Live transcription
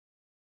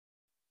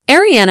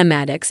Ariana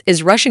Madix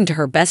is rushing to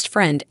her best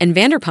friend and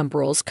Vanderpump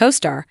Rules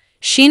co-star,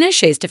 Scheana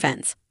Shay's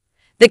defense.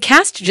 The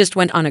cast just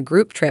went on a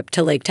group trip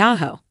to Lake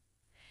Tahoe.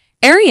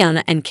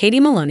 Ariana and Katie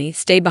Maloney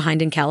stayed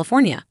behind in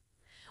California.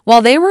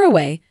 While they were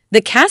away,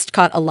 the cast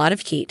caught a lot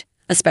of heat,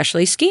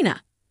 especially Scheana.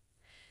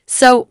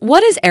 So,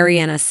 what is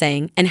Ariana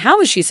saying and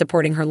how is she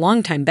supporting her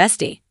longtime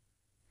bestie?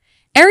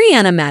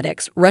 Ariana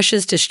Madix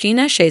rushes to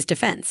Scheana Shay's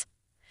defense.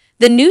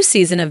 The new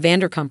season of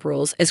Vanderpump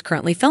Rules is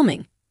currently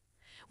filming.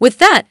 With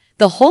that,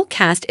 the whole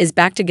cast is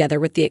back together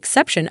with the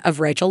exception of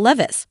Rachel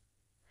Leviss.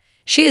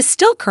 She is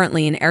still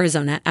currently in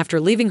Arizona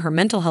after leaving her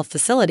mental health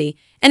facility,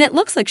 and it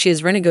looks like she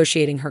is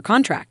renegotiating her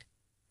contract.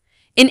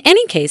 In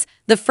any case,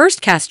 the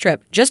first cast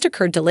trip just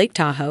occurred to Lake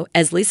Tahoe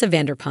as Lisa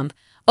Vanderpump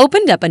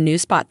opened up a new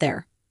spot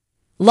there.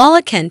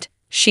 Lala Kent,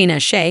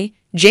 Scheana Shay,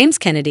 James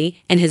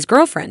Kennedy, and his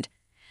girlfriend,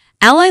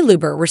 Ally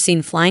Luber, were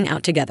seen flying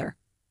out together.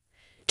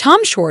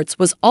 Tom Schwartz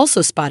was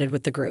also spotted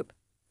with the group.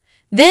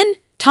 Then,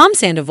 Tom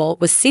Sandoval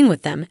was seen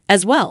with them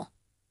as well.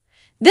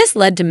 This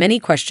led to many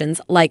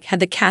questions like, had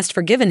the cast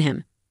forgiven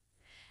him?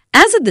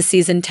 As of the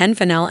season 10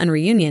 finale and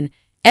reunion,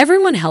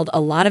 everyone held a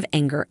lot of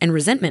anger and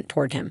resentment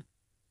toward him.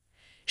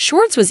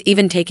 Schwartz was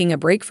even taking a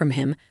break from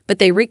him, but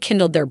they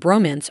rekindled their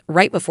bromance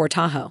right before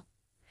Tahoe.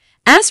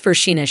 As for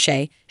Scheana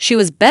Shay, she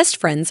was best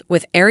friends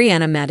with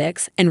Ariana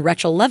Madix and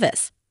Rachel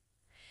Leviss.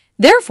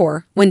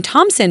 Therefore, when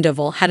Tom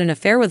Sandoval had an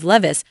affair with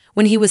Leviss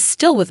when he was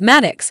still with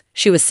Madix,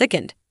 she was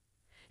sickened.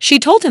 She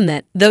told him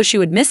that, though she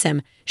would miss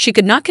him, she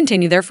could not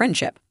continue their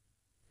friendship.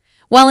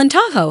 While in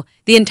Tahoe,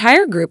 the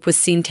entire group was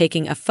seen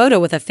taking a photo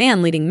with a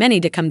fan, leading many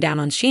to come down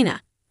on Scheana.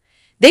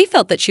 They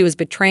felt that she was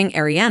betraying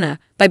Ariana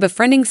by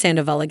befriending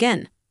Sandoval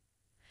again.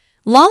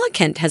 Lala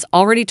Kent has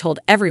already told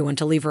everyone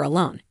to leave her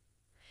alone.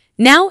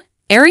 Now,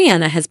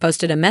 Ariana has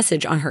posted a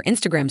message on her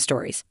Instagram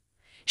stories.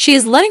 She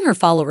is letting her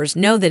followers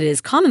know that it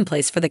is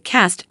commonplace for the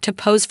cast to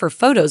pose for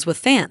photos with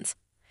fans.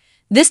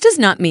 This does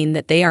not mean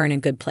that they are in a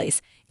good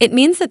place. It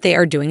means that they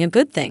are doing a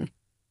good thing.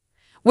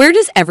 Where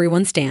does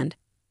everyone stand?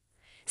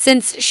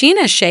 Since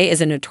Scheana Shay is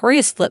a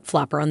notorious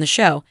flip-flopper on the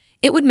show,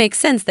 it would make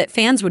sense that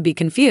fans would be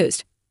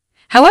confused.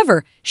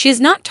 However, she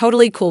is not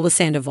totally cool with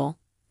Sandoval.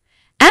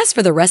 As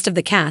for the rest of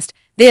the cast,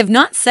 they have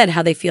not said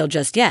how they feel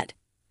just yet.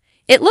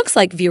 It looks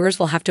like viewers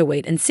will have to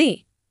wait and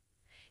see.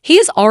 He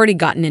has already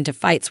gotten into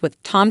fights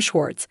with Tom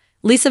Schwartz,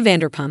 Lisa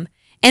Vanderpump,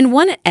 and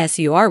one at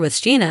SUR with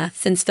Scheana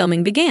since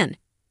filming began.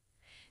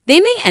 They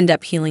may end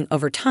up healing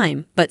over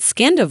time, but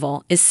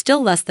Sandoval is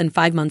still less than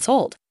 5 months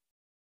old.